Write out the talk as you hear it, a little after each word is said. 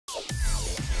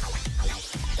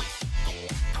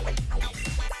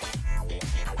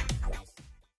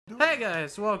Hey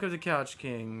guys, welcome to Kouch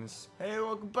Kings. Hey,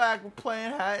 welcome back. We're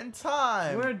playing Hat in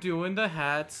Time. We're doing the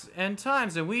hats and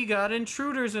times, and we got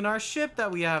intruders in our ship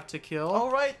that we have to kill.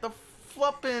 All right, the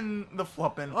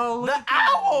Oh,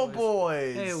 Owl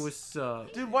Boys. Hey, what's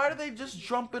up? Dude, why do they just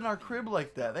jump in our crib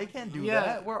like that? They can't do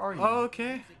that. Where are you? Oh,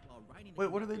 okay.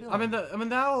 Wait, what are they doing? I'm in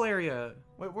the owl area.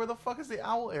 Wait, where the fuck is the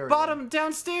owl area? Bottom,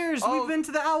 downstairs. We've been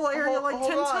to the owl area like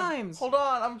 10 times. Hold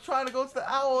on, I'm trying to go to the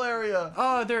owl area.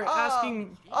 Oh, they're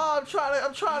asking. Oh, I'm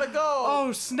trying to go.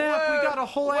 Oh snap! We got a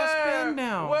whole ass band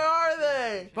now. Where are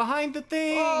they? Behind the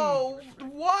thing. Oh,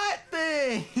 what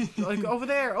thing? Like over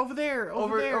there. Over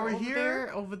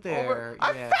here? Over there.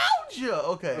 I Yeah. found you.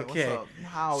 Okay. What's up?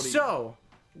 Howdy. So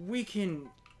we can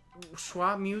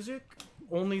swap music.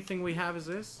 Only thing we have is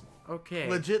this. Okay.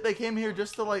 Legit, they came here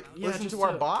just to like listen just to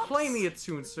our bops? Play me a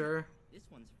tune, sir. This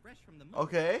one's fresh from the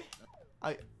Okay.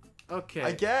 Okay.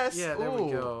 I guess. Yeah, there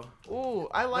we go. Ooh,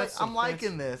 I'm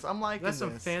liking this. I'm liking this.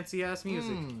 That's some fancy ass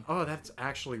music. Oh, that's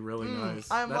actually really nice.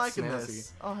 I'm that's liking snazzy.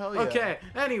 this. Oh hell yeah. Okay.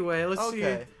 Anyway, let's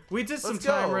see. We did some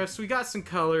time riffs. We got some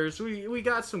colors. We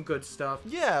got some good stuff.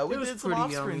 Yeah, we did some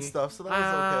off-screen stuff, so that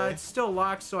was okay. It's still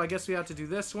locked, so I guess we have to do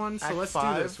this one. So let's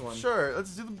do this one. Sure,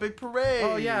 let's do the big parade.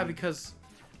 Oh yeah, because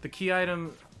the key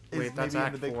item. Is Wait, that's maybe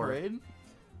Act in the big 4. parade.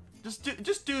 Just do the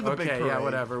big parade. Okay, yeah,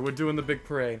 whatever. We're doing the big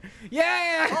parade.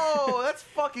 Yeah! Oh, that's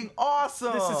fucking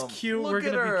awesome. This is cute. Look We're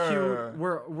gonna at be her.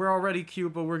 cute. We're already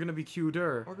cute, but we're gonna be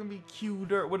cuter. We're gonna be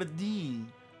cuter with a D.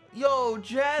 Yo,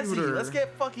 Jazzy. Cuter. Let's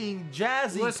get fucking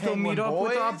jazzy. Let's go meet up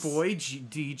with our boy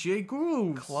DJ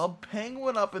Grooves. Club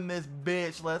Penguin up in this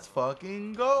bitch. Let's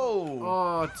fucking go.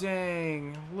 Oh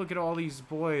dang! Look at all these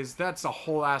boys. That's a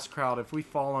whole ass crowd. If we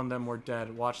fall on them, we're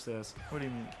dead. Watch this. What do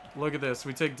you mean? Look at this.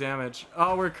 We take damage.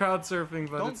 Oh, we're crowd surfing,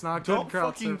 but it's not good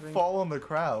crowd surfing. Don't fucking fall on the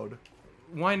crowd.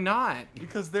 Why not?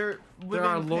 Because they're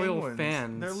our loyal penguins.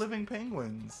 fans. They're living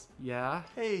penguins. Yeah.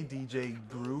 Hey, DJ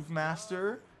Groove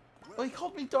Master. Oh, he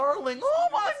called me darling. Oh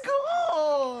my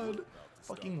god!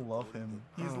 Fucking love him.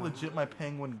 He's legit my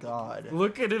penguin god.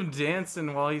 Look at him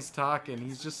dancing while he's talking.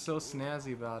 He's just so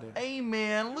snazzy about it. Hey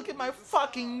man, look at my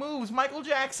fucking moves. Michael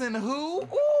Jackson, who?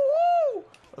 Ooh, ooh.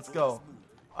 Let's go.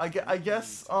 I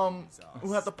guess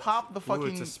we have to pop the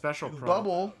fucking it's a special prop.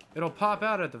 bubble. It'll pop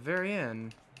out at the very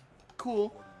end.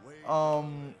 Cool. All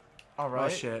right. Oh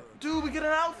shit. Dude, we get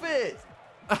an outfit.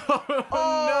 Oh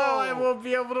no, I won't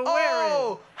be able to wear it.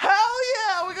 Oh, hell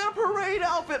yeah, we got a parade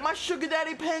outfit. My sugar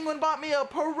daddy penguin bought me a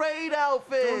parade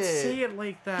outfit. Don't say it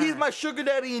like that. He's my sugar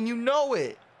daddy and you know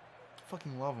it.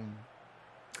 Fucking love him.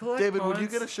 David, would you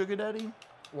get a sugar daddy?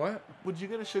 What? Would you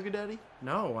get a sugar daddy?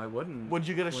 No, I wouldn't. Would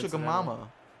you get a sugar mama?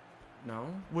 No.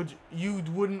 Would you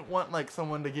wouldn't want like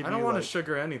someone to give you I don't want like, to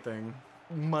sugar anything.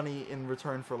 money in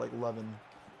return for like loving.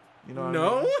 You know what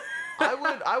no? I mean?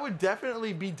 I would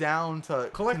definitely be down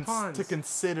to collect pawns. To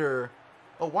consider.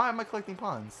 Oh, why am I collecting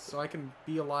pawns? So I can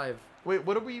be alive. Wait,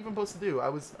 what are we even supposed to do?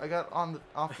 I got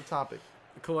off the topic.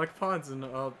 Collect pawns and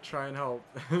I'll try and help.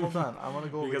 Hold on, I want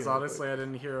to go over because here honestly I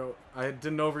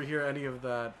didn't overhear any of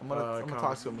that. I'm gonna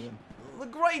talk to him again. The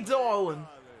great darling.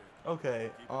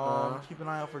 Okay. Keep an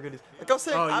eye out for goodies. Like I was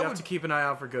saying, you have to keep an eye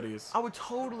out for goodies. I would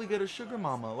totally get a sugar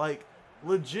mama. Like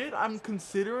legit, I'm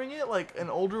considering it like an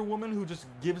older woman who just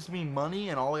gives me money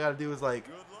and all I gotta do is like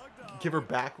give her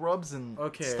back rubs and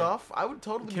stuff. I would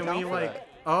totally be down for that.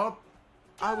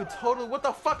 I would totally. What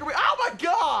the fuck are we? Oh my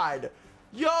god!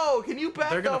 Yo, can you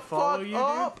back the fuck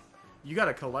up? Dude? You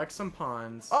gotta collect some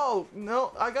pawns. Oh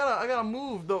no, I gotta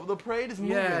move. The parade is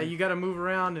moving. Yeah, you gotta move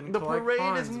around and collect pawns. The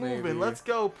parade is moving. Baby. Let's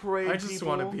go, parade. I just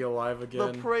want to be alive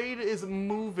again. The parade is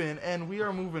moving, and we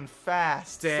are moving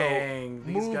fast. Dang, so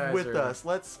these move guys with are... us.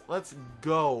 Let's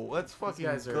go. Let's fucking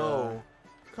go.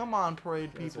 Come on,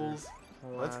 parade peoples.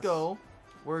 Let's go.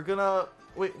 We're gonna.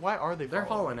 Wait, why are they? They're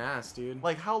hauling ass, dude.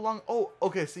 Like how long? Oh,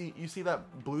 okay. See, you see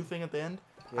that blue thing at the end?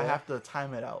 Yeah. I have to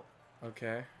time it out.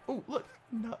 Okay. Oh, look,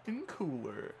 nothing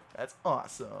cooler. That's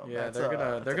awesome. Yeah, they're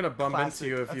gonna bump into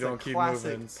you if you don't keep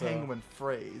moving. Classic penguin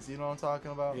phrase. You know what I'm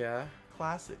talking about? Yeah.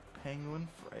 Classic penguin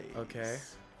phrase. Okay.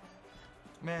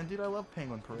 Man, dude, I love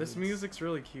penguin parades. This music's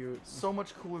really cute. So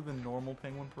much cooler than normal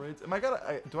penguin parades. Do I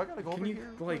gotta go over here? Can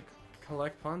you like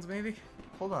collect pawns maybe?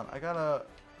 Hold on, I gotta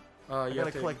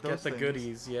collect those get the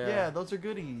goodies. Yeah. Yeah, those are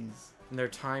goodies. And they're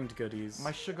timed goodies.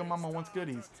 My sugar mama wants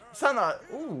goodies. Sana,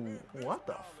 ooh, what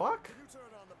the fuck?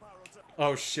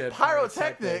 Oh shit.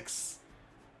 Pyrotechnics?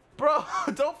 Bro,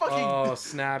 don't fucking... Oh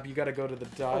snap, you gotta go to the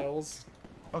dials.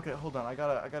 Okay, hold on. I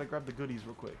gotta grab the goodies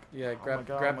real quick. Yeah, Oh my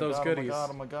God, grab those goodies.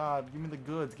 Oh my God. Give me the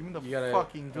goods. Give me the gotta,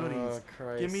 fucking goodies.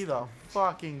 Christ. Give me the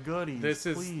fucking goodies. This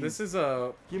please. is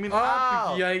a. Give me the.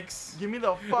 Yikes! Give me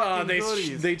the fucking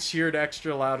goodies. They cheered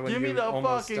extra loud when Give me you the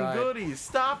almost fucking died. goodies.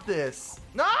 Stop this.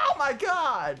 Oh my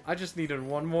God. I just needed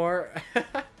one more.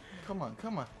 Come on.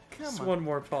 Just one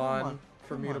more pawn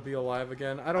for me to be alive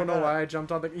again. I don't know why I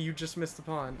jumped on the. You just missed the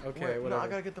pawn. Okay, wait, whatever. No, I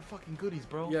gotta get the fucking goodies,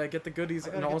 bro. Yeah, get the goodies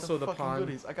and also the pawn.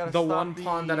 Goodies. I gotta the stop one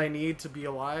pawn that I need to be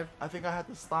alive. I think I had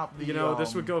to stop the. You know,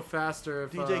 this would go faster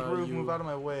if DJ Groove move out of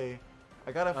my way.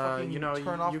 I gotta fucking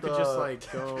turn off the. You could just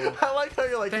like go. I like how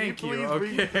you're like, Thank can you you. please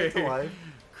bring me back to life?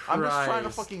 I'm just trying to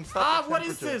fucking stop the temperature. What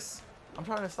is this? I'm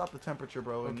trying to stop the temperature,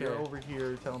 bro, and you're over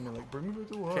here telling me like, bring me back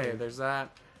to life. Okay, there's that.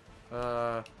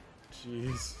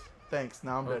 Jeez. Thanks.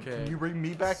 Now I'm dead. Okay. Can you bring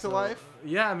me back to life?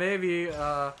 Yeah, maybe.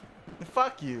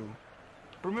 Fuck you.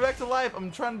 Bring me back to life.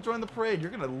 I'm trying to join the parade.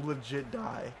 You're gonna legit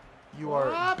die. You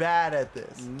are bad at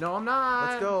this. No, I'm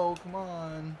not. Let's go. Come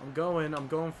on. I'm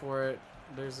going for it.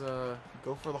 There's a.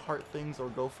 Go for the heart things or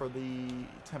go for the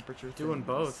temperature things. Doing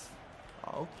both.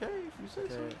 Okay, if you say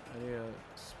so. I need a...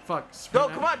 Fuck. Go,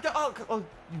 come on. Oh,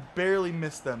 you barely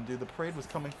missed them, dude. The parade was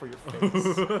coming for your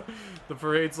face. The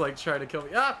parade's like trying to kill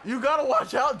me. Ah! You gotta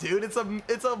watch out, dude. It's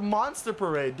a monster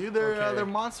parade, dude. They're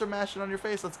monster mashing on your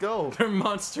face. Let's go. They're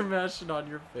monster mashing on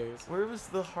your face. Where was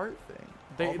the heart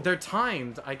thing? They're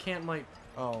timed. I can't like.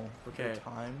 Oh, okay.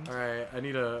 Timed. All right, I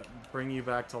need to bring you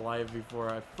back to life before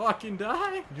I fucking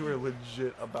die. You were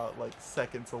legit about like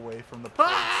seconds away from the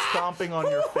parade stomping on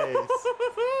your face.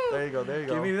 There you go. There you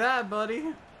go. Give me that, buddy.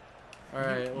 All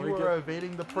right. You were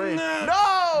evading the parade.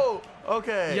 No.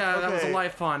 Okay. Yeah, okay. that was a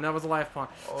life pawn. That was a life pawn.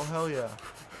 Oh hell yeah.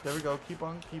 There we go. Keep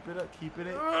on. Keep it up. Keeping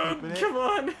it. Keeping it. Come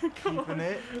on. Keeping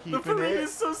it. Keeping the parade it.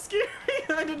 is so scary.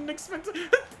 I didn't expect it.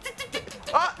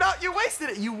 Oh no! You wasted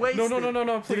it. You wasted.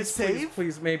 No. Did it save?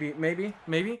 Please.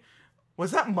 Maybe.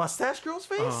 Was that mustache girl's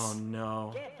face? Oh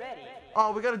no.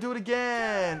 Oh, we gotta do it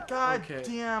again. God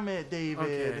damn it,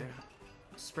 David. Okay.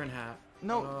 Sprint hat.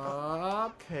 No.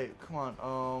 Okay, come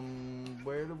on.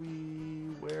 Where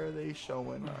are they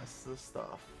showing us the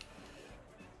stuff?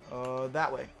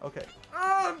 That way. Okay.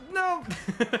 Oh no.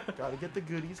 Gotta get the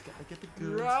goodies. Gotta get the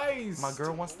goods. Christ. My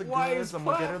girl wants the goods. I'm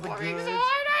gonna get her the goods.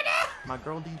 My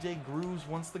girl DJ Grooves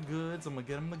wants the goods. I'm gonna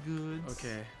get him the goods.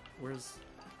 Okay. Where's?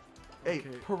 Hey,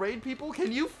 parade people,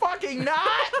 can you fucking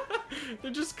not?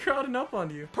 They're just crowding up on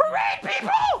you. Parade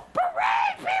people!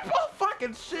 Parade people!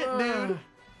 Fucking shit, dude.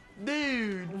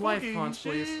 Dude, life pawn,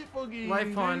 please.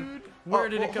 Life pawn. Dude. Where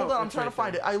did it go? Hold on, I'm trying to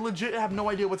find it. I legit have no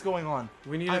idea what's going on.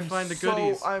 We need to find the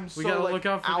goodies. We gotta look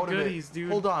out for the goodies,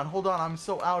 dude. Hold on. I'm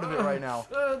so out of it right now.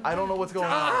 I don't know what's going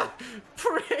on.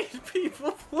 Parade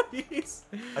people, please.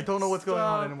 I don't know what's going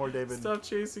on anymore, David. Stop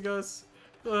chasing us.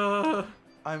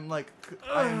 I'm like,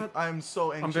 I'm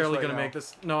so anxious. I'm barely right gonna now. make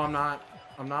this. No, I'm not.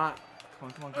 Come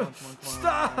on.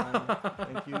 Stop!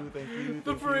 Thank you.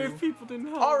 The parade people didn't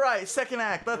help. All right, second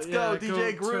act. Let's go,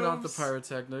 DJ Grooves. Turn off the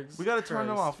pyrotechnics. We gotta turn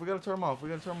them off. We gotta turn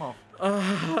them off.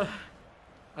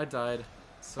 I died.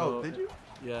 So, oh, did you?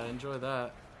 Yeah, enjoy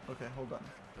that. Okay, hold on.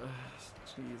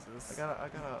 Jesus. I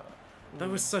gotta. That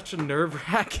was such a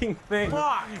nerve-wracking thing.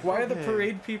 Fuck! Why are the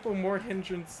parade people more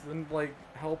hindrance than like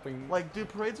helping? Like, dude,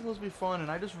 parade's supposed to be fun,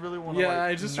 and I just really want to. Yeah,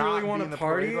 I just really want to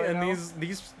party, right and now.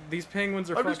 these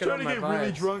penguins are I'm fucking just trying up to my get vibes.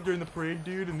 really drunk during the parade,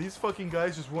 dude, and these fucking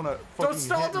guys just want to fucking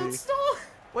Don't stall!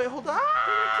 Wait, hold on.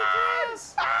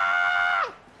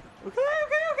 Okay.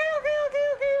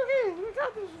 We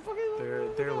got this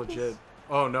fucking. They're legit.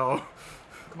 Oh no.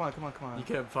 Come on. You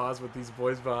can't pause with these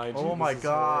boys behind you. Oh my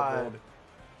god. Horrible.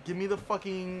 Give me the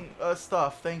fucking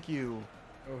stuff. Thank you.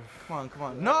 Oh. Come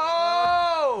on.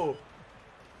 No!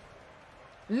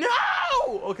 No!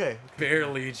 Okay.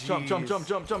 Barely. Geez. Jump. Okay.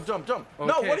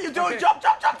 No, what are you doing? Okay. Jump.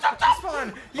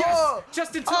 Spawn. Yes.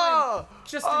 Just in time.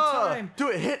 Just in time. Do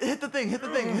it. Hit the thing. Hit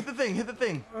the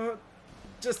thing.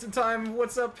 Just in time.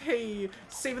 What's up? Hey,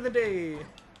 saving the day.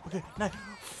 Okay. Nice.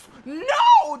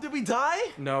 No! Did we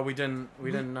die? No, we didn't.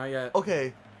 Not yet.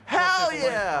 Okay. Hell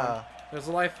yeah! There's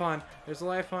a life pawn.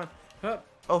 Hup.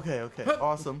 Okay. Hup.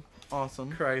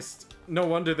 Awesome. Christ. No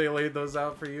wonder they laid those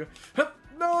out for you. Hup.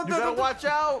 No, you gotta watch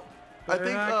out. I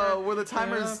think where the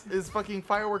timer Yeah. is fucking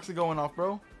fireworks are going off,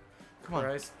 bro. Come on.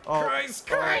 Christ.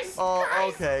 Christ.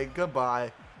 Okay.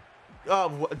 Goodbye.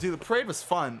 Dude, the parade was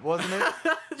fun, wasn't it?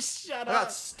 Shut I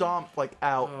got stomped like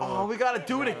out. Oh, we gotta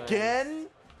do it again.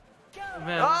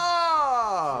 Man,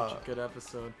 Ah! such a good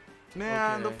episode.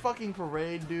 Man, Okay. the fucking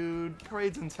parade, dude.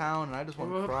 Parade's in town, and I just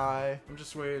want to Whoop. cry. I'm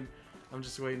just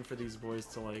waiting for these boys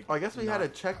to like. Oh, I guess we had a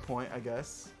checkpoint, I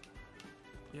guess.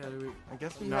 Yeah, do we... I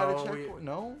guess we had a checkpoint.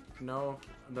 No? No,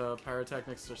 the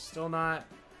pyrotechnics are still not.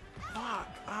 Fuck.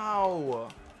 Ow.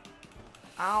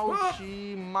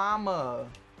 Ouchie mama.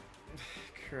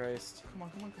 Christ. Come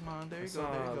on, come on, come on. There you I go, there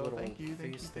saw a you go. little Thank you,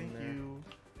 thank you, face thank thing you.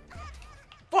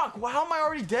 Fuck, how am I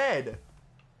already dead?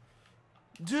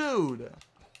 Dude.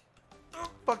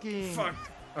 Fucking Fuck.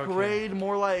 Okay. parade,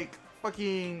 more like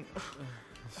fucking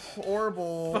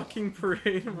horrible. Fucking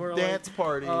parade, more dance like,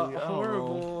 party.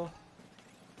 horrible.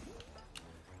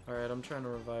 Alright, I'm trying to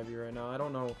revive you right now. I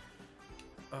don't know.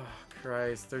 Oh,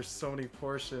 Christ. There's so many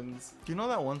portions. Do you know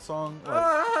that one song?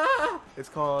 Like, it's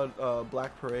called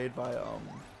Black Parade by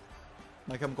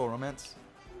My Chemical Romance.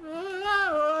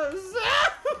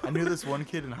 I knew this one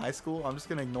kid in high school. I'm just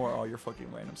gonna ignore all your fucking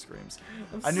random screams.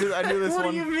 I knew this what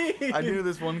one. do you mean? I knew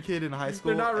this one kid in high school.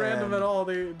 They're not random at all.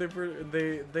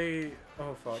 They.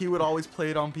 Oh fuck. He would always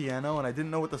play it on piano, and I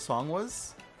didn't know what the song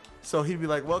was. So he'd be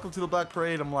like, "Welcome to the Black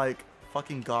Parade." I'm like,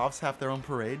 "Fucking goths have their own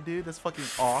parade, dude. That's fucking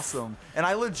awesome." And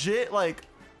I legit like,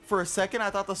 for a second, I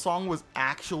thought the song was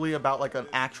actually about like an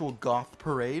actual goth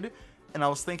parade, and I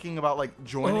was thinking about like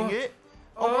joining it.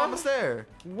 Oh, we're almost there.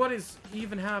 What is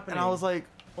even happening? And I was like,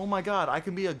 oh my god, I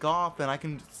can be a goth and I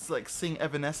can like sing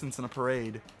Evanescence in a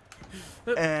parade.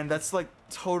 And that's like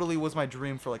totally was my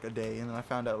dream for like a day. And then I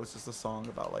found out it was just a song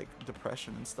about like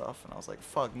depression and stuff. And I was like,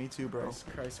 fuck, me too, bro.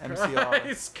 Christ,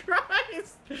 MCR.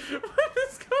 Christ. What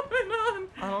is going on?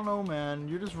 I don't know, man.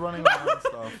 You're just running around and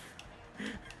stuff.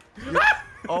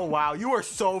 Oh wow, you were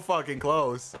so fucking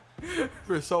close. You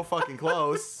were so fucking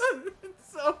close.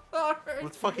 It's so hard.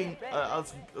 Let's fucking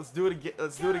let's do it again.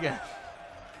 Let's do it again.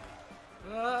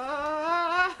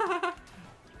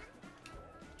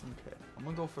 Okay, I'm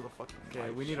gonna go for the fucking. Okay,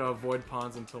 we need to avoid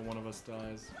pawns until one of us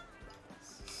dies.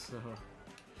 So.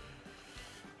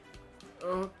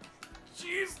 Oh,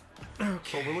 jeez. Okay.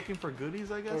 So we're looking for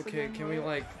goodies, I guess. Okay, again, can we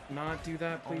like not do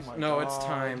that, please? Oh my no, God. it's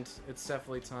timed. It's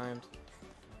definitely timed.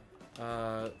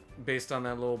 Based on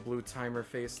that little blue timer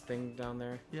face thing down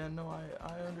there. Yeah, no,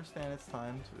 I understand it's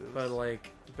timed. But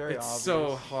like, very it's obvious.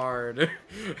 so hard.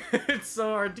 It's so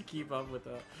hard to keep up with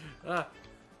that.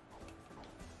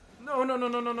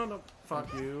 No. Fuck.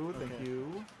 Thank you, Okay. thank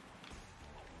you.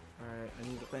 Alright, I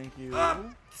need to... Thank you.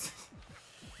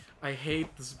 I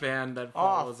hate this band that Oh,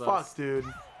 follows fuck, us. dude.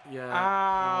 Yeah.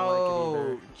 I don't like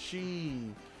it either. Gee.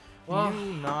 Well, Can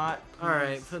you not?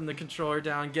 Alright, putting the controller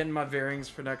down, getting my bearings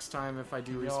for next time if I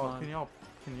do respawn.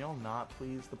 Can y'all not,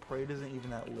 please? The parade isn't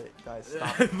even that lit, guys.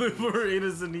 Stop. The parade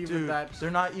isn't even Dude, that... they're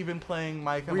not even playing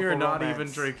My Chemical We are not Romance.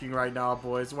 even drinking right now,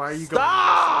 boys. Why are you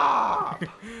Stop!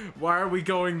 going... Why are we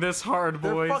going this hard,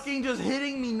 boys? They're fucking just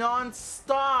hitting me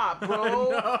non-stop, bro.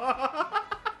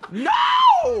 No!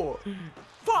 No!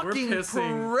 Fucking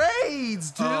pissing.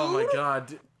 parades, dude! Oh my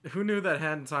god. Who knew that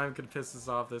Hand in Time could piss us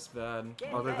off this bad?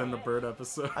 Other than the bird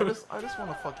episode. I just want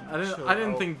to fucking I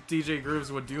didn't think DJ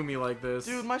Grooves would do me like this.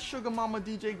 Dude, my sugar mama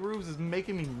DJ Grooves is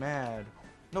making me mad.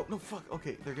 No, fuck.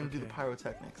 Okay, they're gonna do the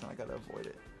pyrotechnics, and I gotta avoid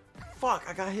it. Fuck,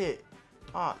 I got hit.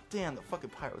 Ah, damn, the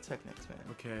fucking pyrotechnics, man.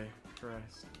 Okay,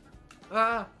 Christ.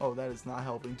 Ah! Oh, that is not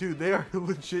helping. Dude, they are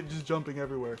legit just jumping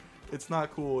everywhere. It's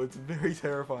not cool. It's very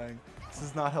terrifying. This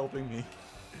is not helping me.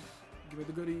 Give me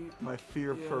the goodie. My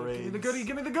fear of parades. Give me the goodie.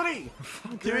 Give me the goodie.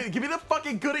 Give me the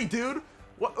fucking goodie, dude.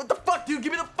 What the fuck, dude?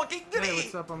 Give me the fucking goodie. Hey,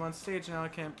 what's up? I'm on stage now. I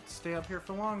can't stay up here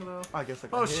for long though. I guess I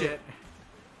got Oh hit. shit.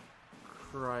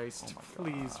 Christ, Oh my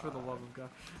please, God. for the love of God.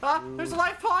 Ah, Dude. there's a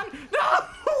life pawn. No!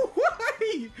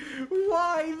 Why?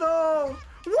 Why though?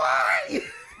 Why?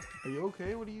 Are you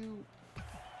okay? What are you?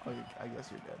 Oh, I guess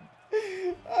you're dead.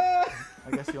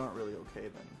 I guess you aren't really okay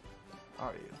then.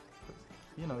 Are you? 'Cause,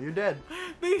 you know, you're dead.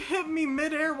 They hit me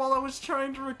midair while I was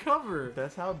trying to recover.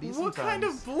 That's how it be What sometimes. kind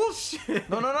of bullshit?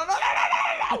 No!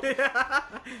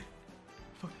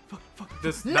 Fuck.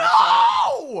 This,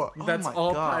 No! That's oh my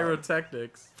all God.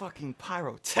 pyrotechnics. Fucking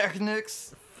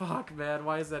pyrotechnics. Fuck, man.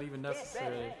 Why is that even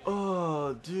necessary?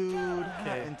 Oh, dude.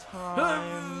 Hat in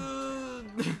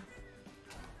time.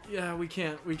 Yeah, we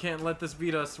can't let this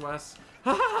beat us, Wes.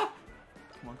 Come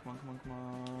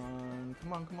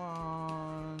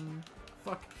on.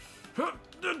 Fuck.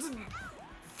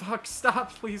 Fuck,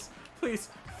 stop, please.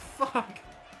 Fuck.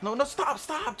 No,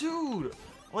 stop, dude.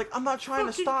 Like, I'm not trying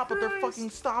to Fucking stop, but they're Christ. fucking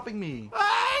stopping me.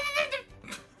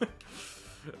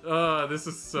 This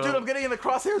is so... Dude, I'm getting in the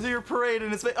crosshairs of your parade,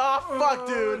 and it's like, oh, fuck,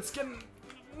 dude. It's getting...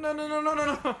 No.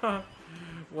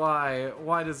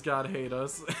 Why does God hate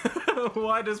us?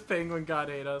 Why does Penguin God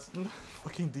hate us?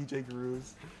 Fucking DJ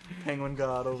Grooves. Penguin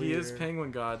God over He here. is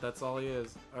Penguin God, that's all he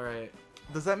is. Alright.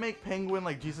 Does that make Penguin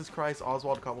like Jesus Christ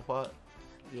Oswald Cobblepot?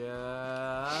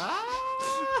 Yeah...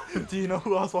 Do you know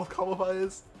who Oswald Cobblepot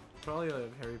is? Probably a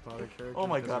Harry Potter character. Oh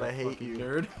my god, I hate you.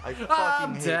 Nerd. I fucking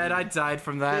I'm hate dead. you. I died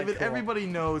from that. David, cool. everybody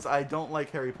knows I don't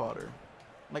like Harry Potter.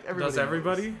 Like everybody. Does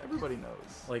everybody? Knows. Everybody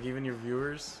knows. Like even your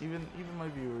viewers? Even my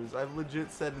viewers. I've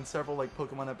legit said in several like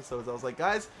Pokemon episodes, I was like,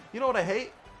 guys, you know what I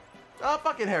hate?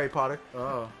 Fucking Harry Potter.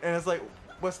 Oh. And it's like,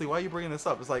 Wesley, why are you bringing this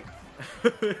up? It's like,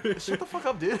 shut the fuck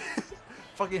up, dude.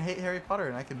 Fucking hate Harry Potter,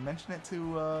 and I can mention it to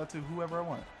whoever I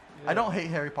want. Yeah. I don't hate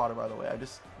Harry Potter, by the way. I've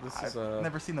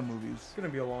never seen the movies. It's gonna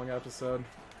be a long episode.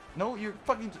 No, you're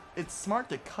fucking. It's smart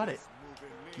to cut it.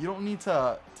 You don't need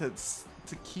to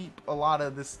keep a lot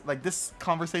of this, like this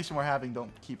conversation we're having.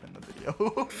 Don't keep in the video.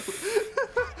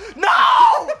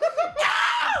 No!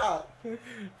 No!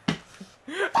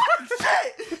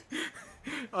 Shit!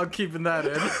 I'm keeping that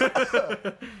in.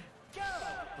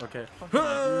 Okay. Dude, we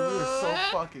were so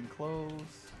fucking close.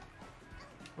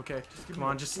 Okay, come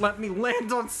on, just let me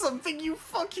land on something, you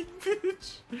fucking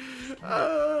bitch.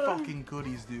 Fucking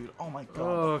goodies, dude. Oh my god.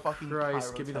 Oh fucking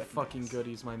Christ, give me the fucking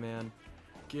goodies, my man.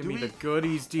 Give me we, the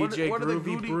goodies, DJ what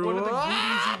Groovy Brew. What do the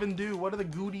goodies even do? What do the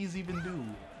goodies even do?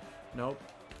 Nope.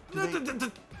 Do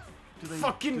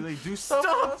they do stuff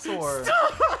stop, with us, or?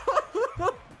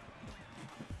 Stop!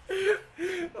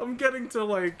 I'm getting to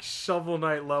like Shovel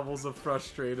Knight levels of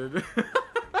frustrated.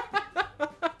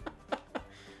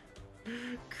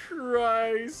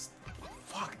 Christ.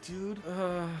 Fuck, dude.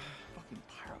 Fucking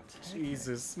pyrotechnic.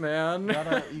 Jesus, man.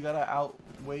 You gotta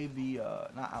outweigh the,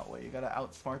 not outweigh, you gotta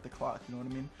outsmart the clock, you know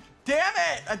what I mean? Damn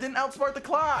it! I didn't outsmart the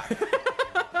clock!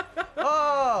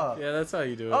 Oh! Yeah, that's how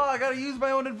you do it. Oh, I gotta use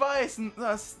my own advice and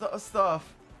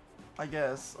stuff. I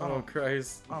guess. Oh,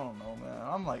 Christ. I don't know, man.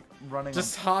 I'm like running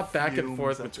Just on hop back and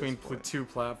forth between point. two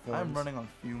platforms. I'm running on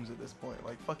fumes at this point.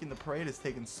 Like, fucking the parade has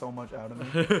taken so much out of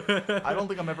me. I don't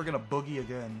think I'm ever gonna boogie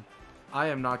again. I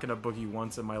am not gonna boogie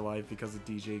once in my life because of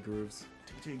DJ Grooves.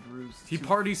 DJ Grooves. He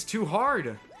parties too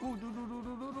hard.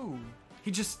 Ooh, He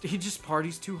just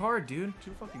parties too hard, dude.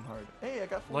 Too fucking hard. Hey, I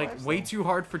got 4 like lives, way though. too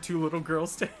hard for 2 little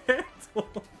girls to handle.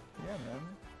 Yeah, man.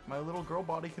 My little girl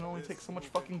body can only take so much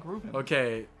fucking grooving.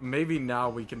 Okay, maybe now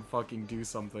we can fucking do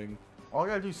something. All I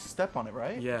gotta do is step on it,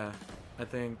 right? Yeah, I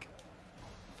think.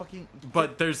 Fucking.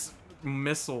 But there's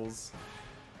missiles.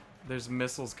 There's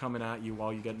missiles coming at you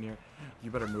while you get near. You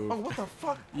better move. Oh, what the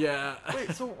fuck? Yeah.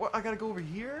 Wait, so what, I gotta go over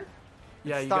here?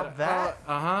 Yeah, you stop gotta, that?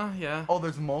 Uh-huh, yeah. Oh,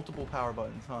 there's multiple power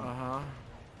buttons, huh? Uh-huh.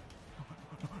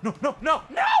 No!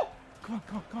 Come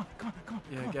on.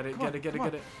 Yeah, get it.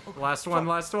 Okay. Last one.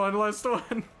 Life!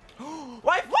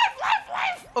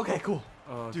 Okay, cool.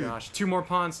 Oh, dude. gosh. 2 more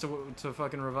pawns to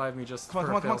fucking revive me just Come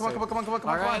on.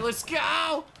 Alright, let's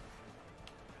go!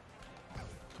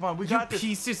 Come on, we got this.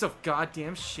 Pieces of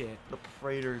goddamn shit. The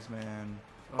Praetors, man.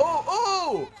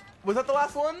 Oh! Was that the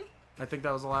last one? I think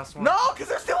that was the last one. No, because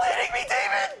they're still hitting me,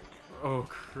 David! Oh,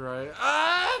 Christ.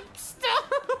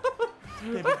 Stop!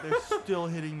 David, they're still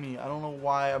hitting me. I don't know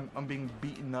why I'm being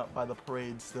beaten up by the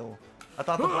parade still. I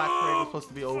thought the Black Parade was supposed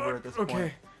to be over at this point.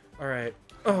 Okay. Alright.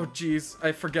 Oh, jeez.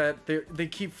 I forget. They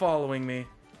keep following me.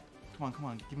 Come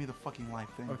on. Give me the fucking life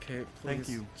thing. Okay, please. Thank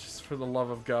you. Just for the love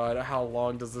of God, how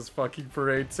long does this fucking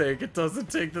parade take? It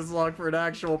doesn't take this long for an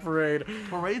actual parade.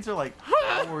 Parades are like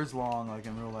hours long, like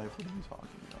in real life. What are you talking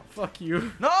about? Fuck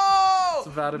you. No!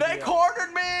 They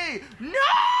cornered me!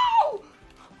 No!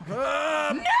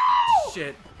 No!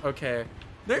 Shit. Okay.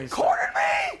 They cornered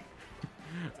me!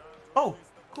 Oh,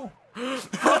 cool.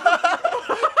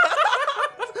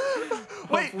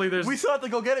 Wait, we still have to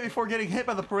go get it before getting hit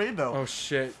by the parade, though. Oh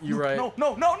shit, you're right. No!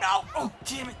 Oh,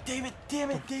 damn it,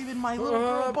 David, my little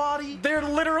girl body. They're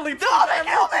literally. No, they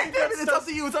killed me, David. It's up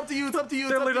to you.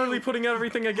 They're literally putting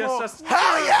everything against us.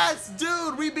 Hell yes,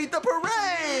 dude, we beat the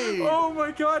parade. Oh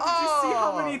my god, did you see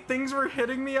how many things were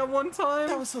hitting me at one time?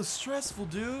 That was so stressful,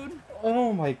 dude.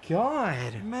 Oh my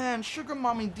god. Man, Sugar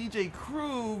Mommy DJ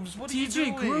Grooves, what are you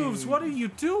doing? DJ Grooves, what are you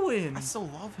doing? I still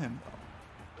love him, though.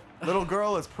 Little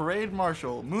girl as Parade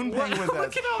Marshal. Moon Penguins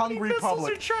as Hungry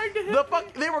Public.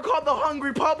 They were called the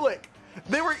Hungry Public.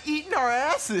 They were eating our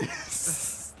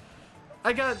asses.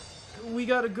 We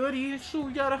got a goodie, so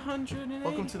we got 108.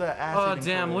 Welcome to the ass. Oh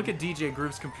damn! Parade. Look at DJ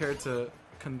Grooves compared to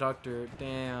Conductor.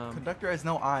 Damn. Conductor has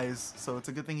no eyes, so it's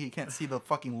a good thing he can't see the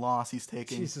fucking loss he's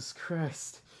taking. Jesus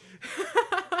Christ.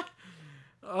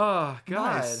 Oh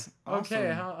god. Nice. Awesome.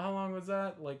 Okay, how long was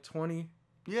that? Like 20?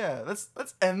 Yeah, let's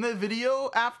end the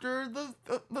video after the.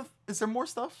 Is there more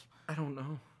stuff? I don't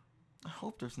know. I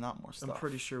hope there's not more stuff. I'm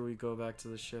pretty sure we go back to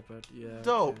the ship, but yeah.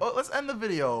 Dope. Okay. Oh, let's end the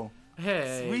video.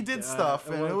 Hey, we did stuff,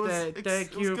 and it was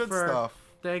good stuff.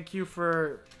 Thank you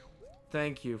for.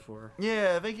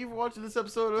 Yeah, thank you for watching this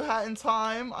episode of Hat in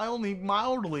Time. I only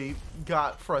mildly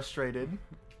got frustrated.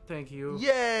 Thank you.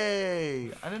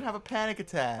 Yay! I didn't have a panic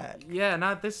attack. Yeah,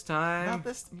 not this time. Not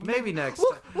this. Maybe next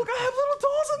Look, time. look! I have little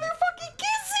dolls and they're fucking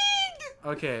kissing.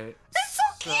 Okay. It's so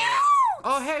cute.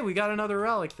 Oh, hey, we got another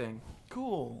relic thing.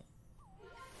 Cool.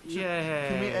 Yay.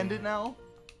 Can we end it now?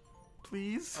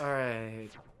 Please?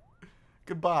 Alright.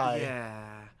 Goodbye. Yeah.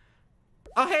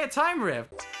 Oh, hey, a time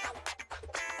rift.